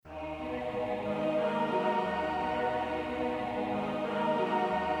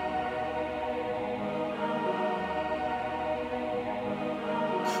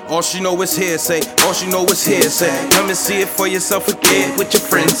All she know is hearsay, all she know is hearsay. Come and see it for yourself again, what your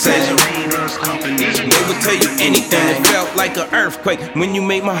friends say. They will tell you anything. It felt like an earthquake when you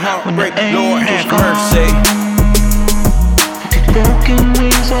made my heart break. Lord have mercy. Broken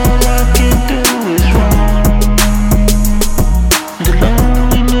wings, all I can do is run. The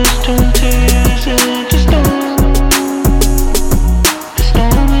loneliness turned tears into stone. The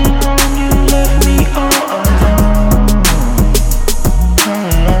storming home, you left me all alone.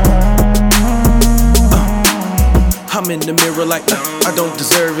 I'm in the mirror like I don't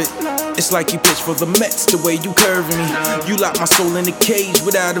deserve it. It's like you pitched for the Mets, the way you curving me. You lock my soul in a cage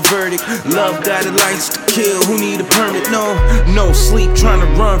without a verdict. Love got a license to kill, who need a permit? No sleep, trying to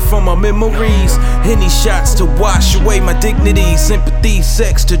run from my memories. Any shots to wash away my dignity. Sympathy,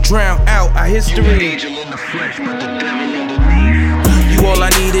 sex to drown out our history. You all I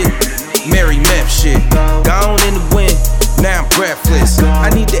needed, Mary Meth shit. Gone in the wind, now I'm breathless. I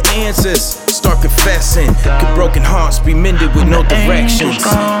need the answers, start confessing. Could broken hearts be mended with no directions?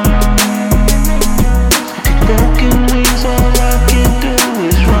 Broken wings, all I can do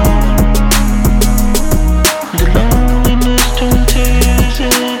is run. The loneliness turned tears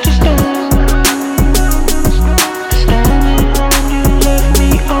into stone. The storming home, you left me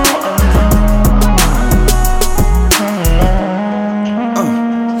all alone.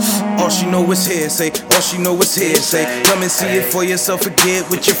 All she know is hearsay, all she know is hearsay. Come and see it for yourself again,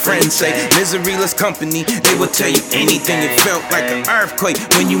 what your friends say. Miseryless company, they will tell you anything. It felt like an earthquake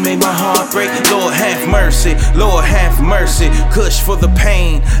when you made my heart break. Lord have mercy, Lord have mercy. Kush for the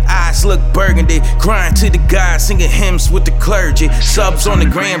pain, eyes look burgundy. Crying to the God, singing hymns with the clergy. Subs on the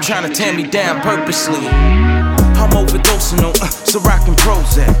gram trying to tear me down purposely. I'm overdosing on Ciroc and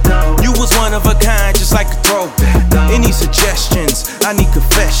Prozac. You was one of a kind, just like a throwback. Any suggestions? I need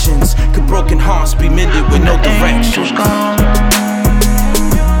confessions. Could broken hearts be mended with no directions?